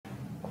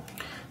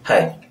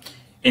Hi,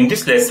 in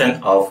this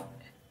lesson of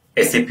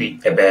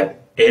SAP ABAP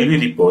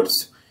ALV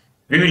reports,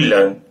 we will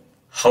learn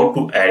how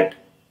to add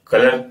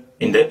color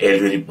in the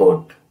ALV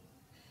report.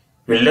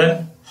 We'll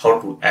learn how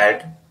to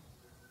add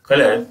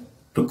color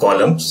to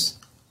columns,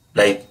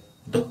 like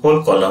the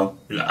whole column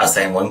will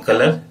assign one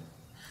color.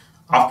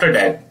 After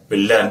that,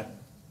 we'll learn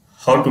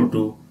how to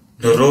do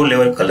the row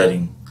level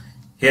coloring.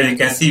 Here you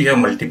can see we have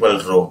multiple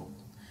rows,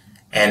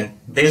 and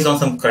based on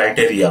some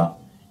criteria,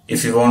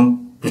 if you want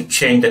to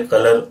change the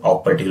color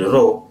of particular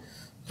row,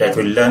 that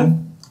we'll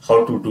learn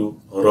how to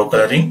do row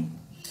coloring.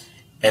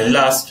 And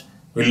last,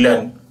 we'll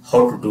learn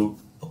how to do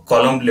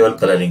column level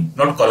coloring,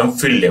 not column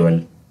field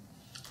level.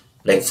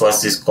 Like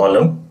first is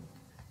column,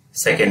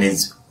 second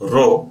is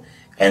row,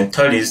 and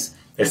third is,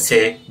 let's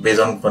say, based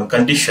on one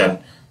condition,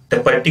 the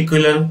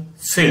particular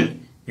field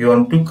you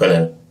want to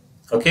color.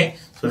 Okay,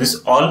 so this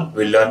all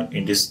we'll learn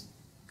in this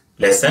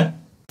lesson.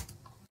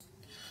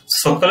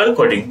 So for color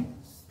coding,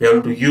 we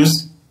have to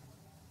use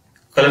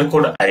color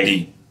code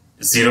ID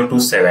 0 to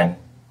 7.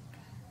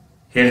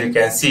 Here you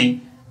can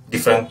see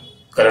different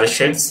color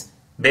shades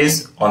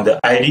based on the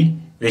ID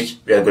which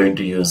we are going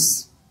to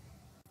use.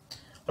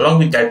 Along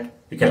with that,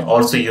 we can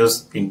also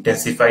use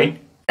intensified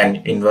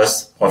and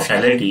inverse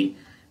functionality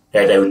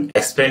that I will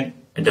explain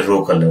in the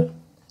row color.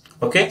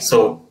 Okay,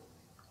 so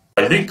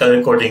while doing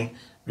color coding,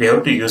 we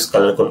have to use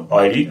color code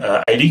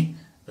ID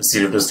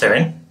 0 to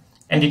 7.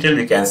 And detail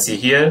we can see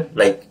here,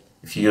 like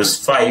if you use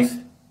 5,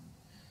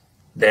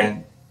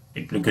 then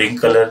it will be green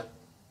color,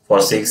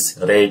 for 6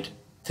 red,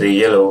 3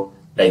 yellow,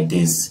 like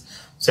this.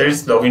 So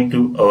let's log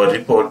into our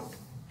report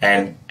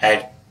and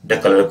add the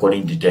color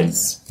coding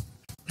details.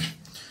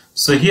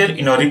 So here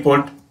in our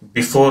report,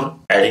 before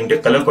adding the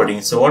color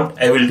coding, so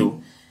what I will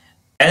do,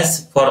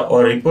 as for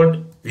our report,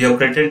 we have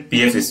created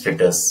PF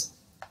status.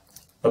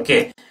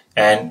 Okay,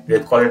 and we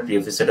have called it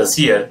PF status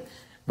here,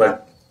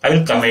 but I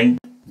will comment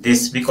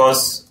this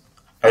because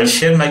I will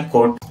share my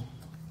code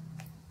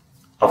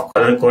of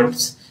color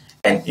codes,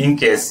 and in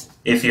case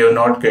if you have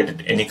not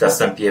created any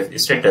custom PF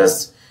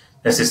status,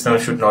 the system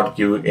should not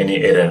give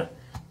any error.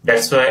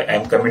 That's why I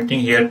am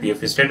commenting here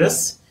PF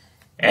status,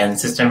 and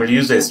system will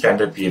use the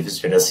standard PF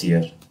status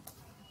here.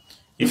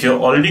 If you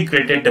have already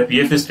created the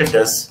PF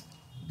status,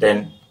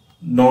 then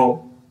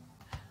no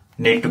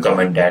need to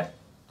comment that.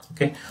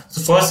 Okay,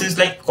 so first is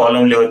like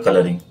column level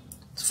coloring.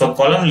 So for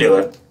column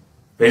level,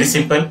 very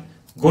simple,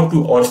 go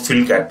to our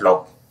field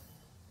catalog,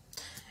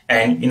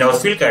 and in our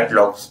field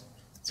catalogs,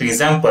 for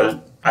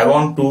example, I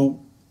want to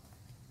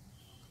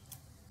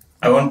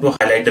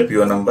highlight the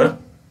PO number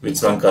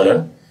with one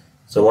color.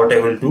 So what I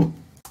will do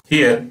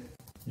here,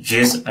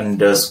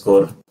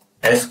 gs_fcat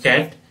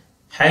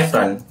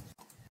hyphen,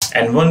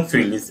 and one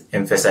field is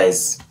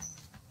emphasize.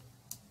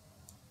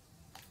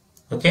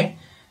 Okay,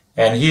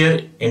 and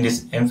here in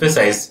this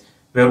emphasize,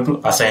 we have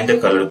to assign the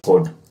color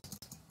code.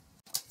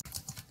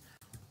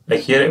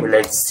 Like here I will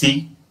write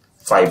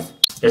C5.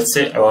 Let's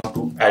say I want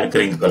to add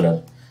green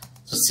color.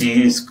 So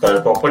C is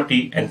color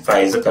property and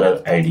 5 is the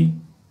color ID.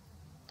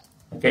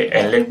 Okay,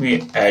 and let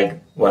me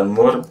add one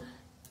more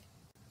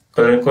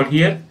color code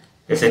here.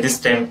 Let's say this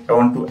time I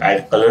want to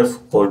add color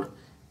code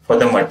for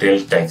the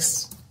material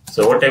text.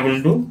 So what I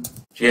will do,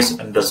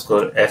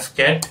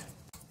 gs_fcat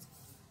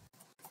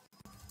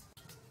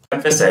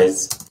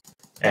emphasize,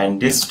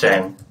 and this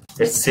time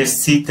let's say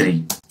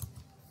C3.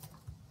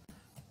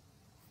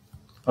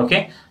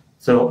 Okay,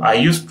 so I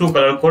use two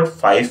color code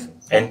 5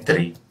 and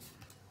 3.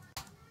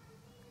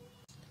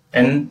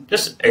 And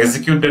just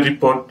execute the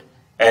report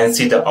and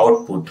see the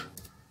output.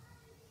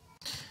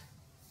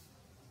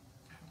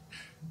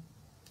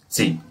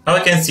 See, now I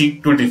can see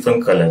two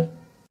different color.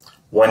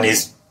 One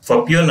is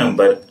for PO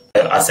number,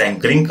 I assign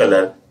green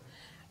color,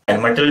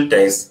 and material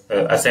text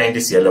assign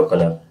this yellow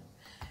color.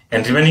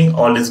 And remaining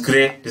all is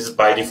gray, this is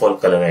by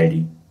default color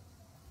ID.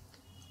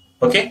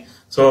 Okay,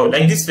 so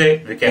like this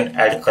way we can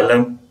add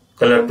color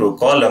to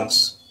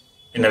columns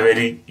in a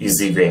very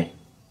easy way.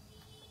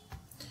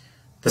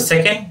 The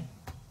second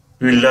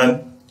we will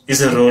learn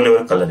is a row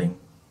level coloring.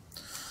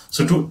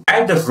 So to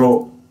add the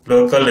row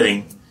level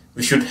coloring,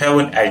 we should have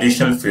an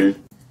additional field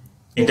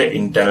in the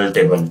internal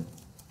table.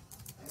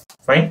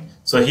 Fine.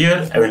 So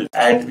here I will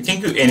add, we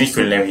can give any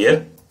field name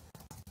here.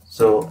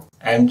 So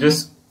I am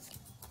just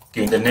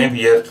giving the name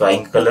here,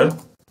 trying color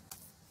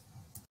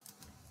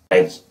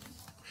types.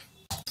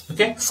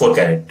 Okay, 4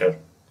 character.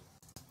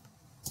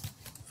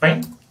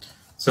 Fine.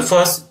 So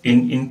first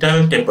in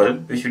internal table,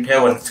 we should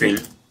have one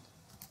field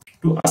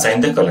to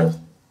assign the color.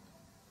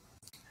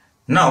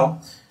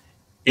 Now,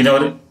 in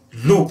our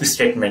loop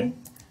statement,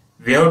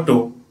 we have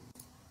to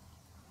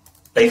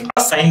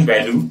assign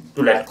value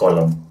to that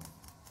column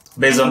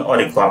based on our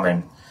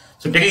requirement.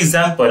 So take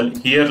example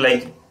here,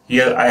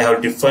 here I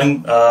have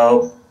different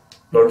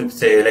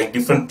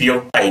different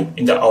PO type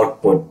in the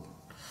output.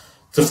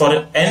 So for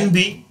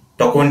NB,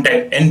 document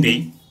type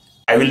NB,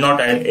 I will not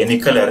add any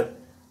color,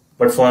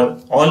 but for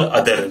all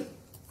other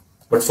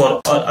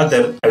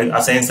I will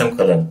assign some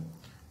color.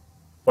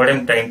 What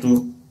I'm trying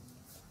to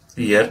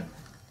here,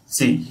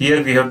 see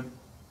here we have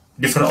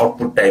different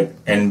output type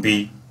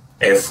NB,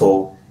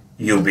 FO,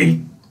 UB.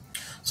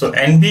 So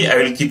NB I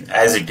will keep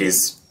as it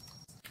is,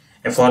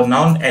 and for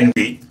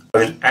non-NB I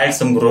will add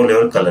some row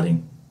level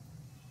coloring.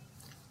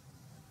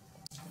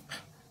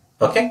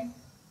 Okay,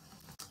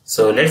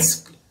 so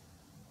let's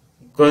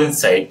go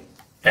inside,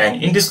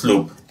 and in this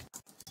loop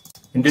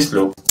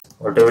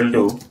what I will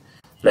do,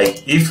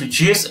 like if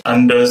GS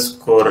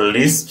underscore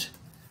list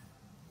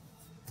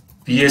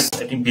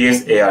BS, I think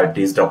BSART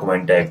is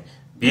document type,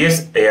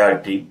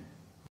 BSART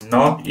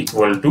not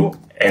equal to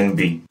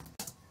NB.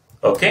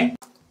 Okay,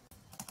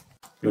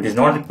 if it is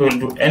not equal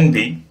to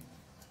NB,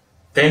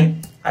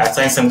 then I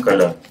assign some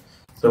color.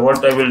 So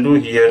what I will do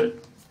here,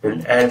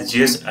 will add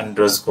GS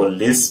underscore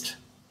list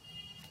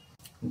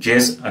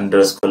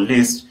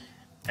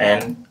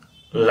and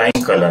line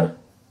color.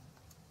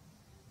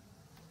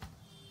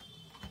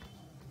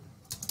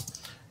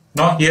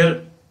 Now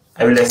here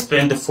I will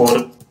explain the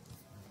four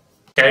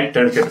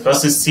characters.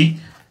 First is C,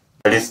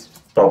 that is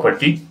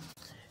property,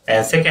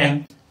 and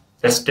second,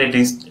 just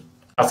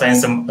assign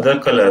some other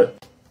color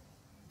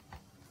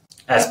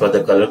as per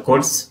the color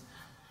codes.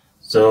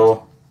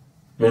 So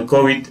we'll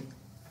go with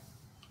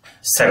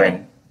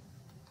 7.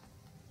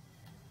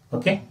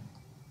 Okay,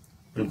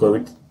 we'll go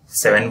with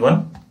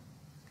 7-1,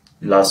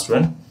 last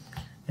one,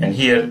 and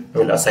here I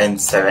will assign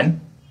 7,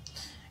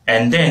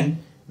 and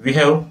then we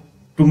have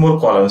 2 more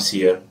columns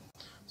here.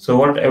 So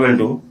what I will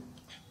do,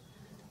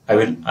 I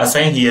will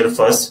assign here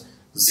first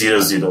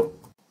 0 0.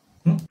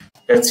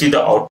 Let's see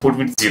the output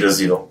with 0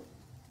 0,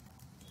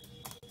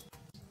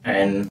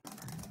 and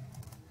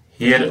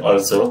here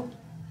also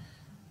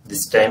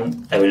this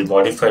time I will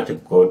modify the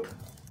code.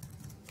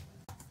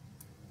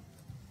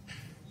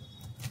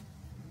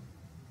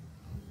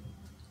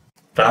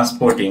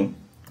 Transporting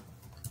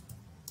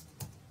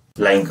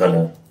line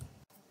color.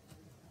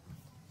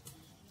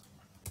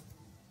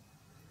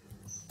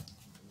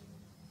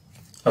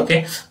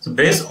 Okay, so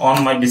based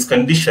on this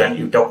condition,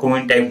 if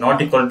document type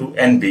not equal to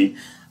NB,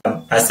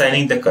 I'm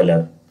assigning the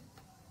color.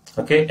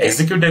 Okay,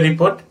 execute the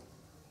report.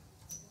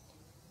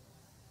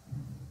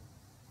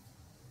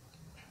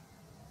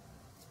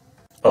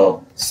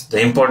 Oh,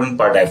 the important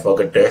part I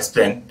forgot to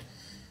explain.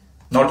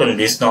 Not only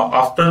this, now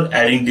after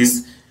adding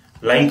this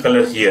line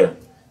color here,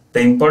 the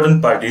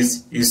important part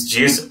is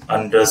GS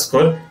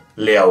underscore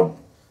layout.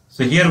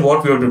 So here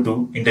what we have to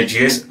do in the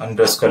GS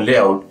underscore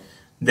layout,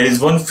 there is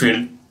one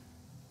field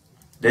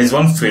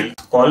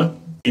called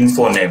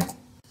info name.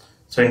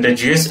 So in the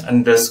GS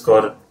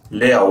underscore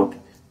layout,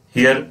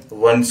 here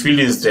one field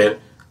is there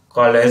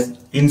called as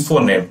info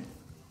name.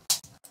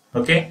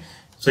 Okay,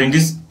 so in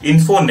this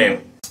info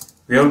name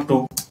we have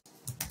to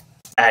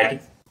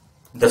add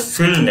the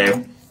field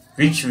name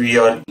which we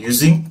are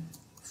using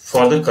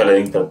for the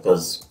coloring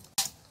purpose.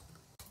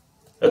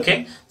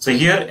 Okay, so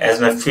here as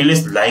my field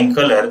is line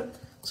color,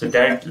 so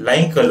that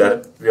line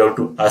color we have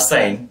to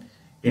assign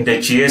in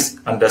the GS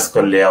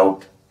underscore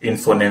layout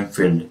info name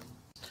field.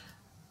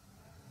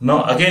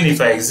 Now again if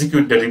I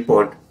execute the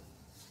report,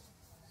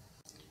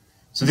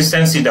 so this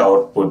time see the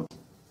output.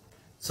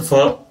 So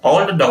for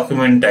all the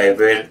document type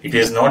where it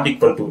is not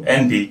equal to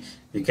NB,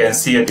 we can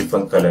see a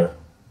different color.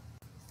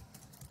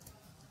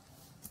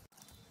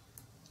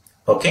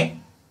 Okay,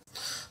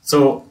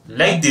 so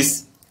like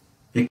this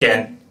we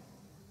can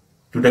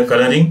do the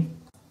coloring,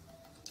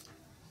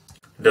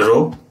 the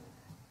row,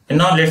 and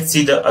now let's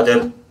see the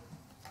other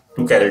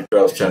 2 character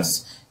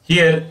options.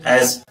 Here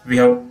as we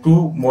have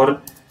 2 more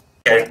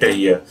character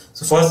here,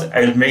 so first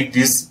I will make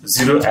this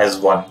 0 as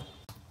 1.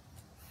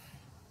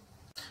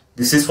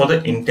 This is for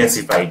the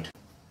intensified.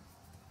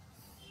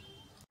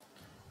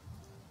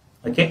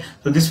 Okay,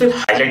 so this will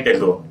highlight the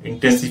row.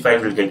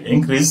 Intensified will get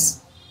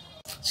increase.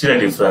 See the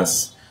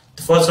difference.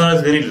 The first one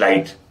is very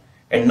light,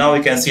 and now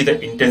we can see the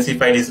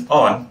intensified is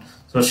on,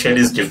 so shade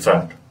is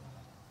different.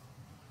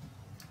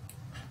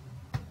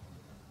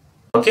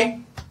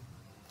 Okay,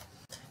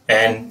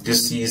 and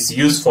this is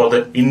used for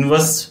the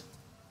inverse.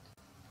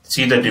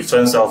 See the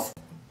difference of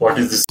what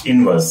is this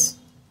inverse.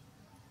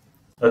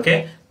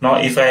 Okay, now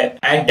if I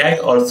add that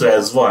also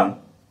as 1,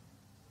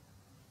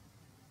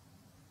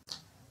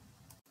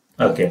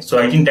 okay, so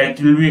I think that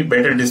will be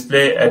better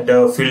display at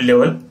the field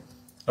level.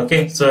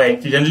 Okay, so I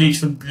generally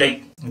should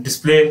like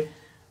display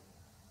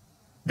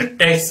the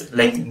text,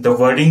 like the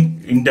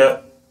wording, in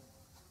the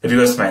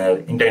reverse manner,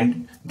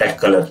 in that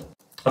color.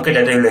 Okay,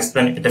 that I will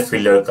explain at the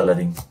field level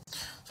coloring.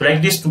 So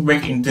like this, to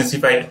make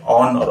intensified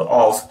on or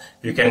off,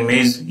 you can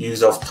make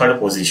use of third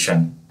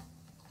position.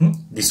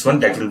 This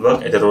one that will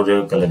work at the row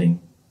level coloring.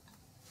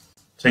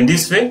 So in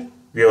this way,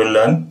 we will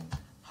learn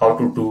how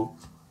to do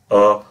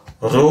a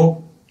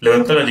row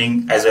level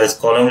coloring as well as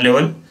column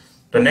level.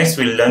 The next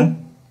we'll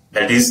learn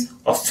that is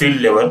a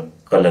field level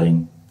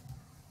coloring.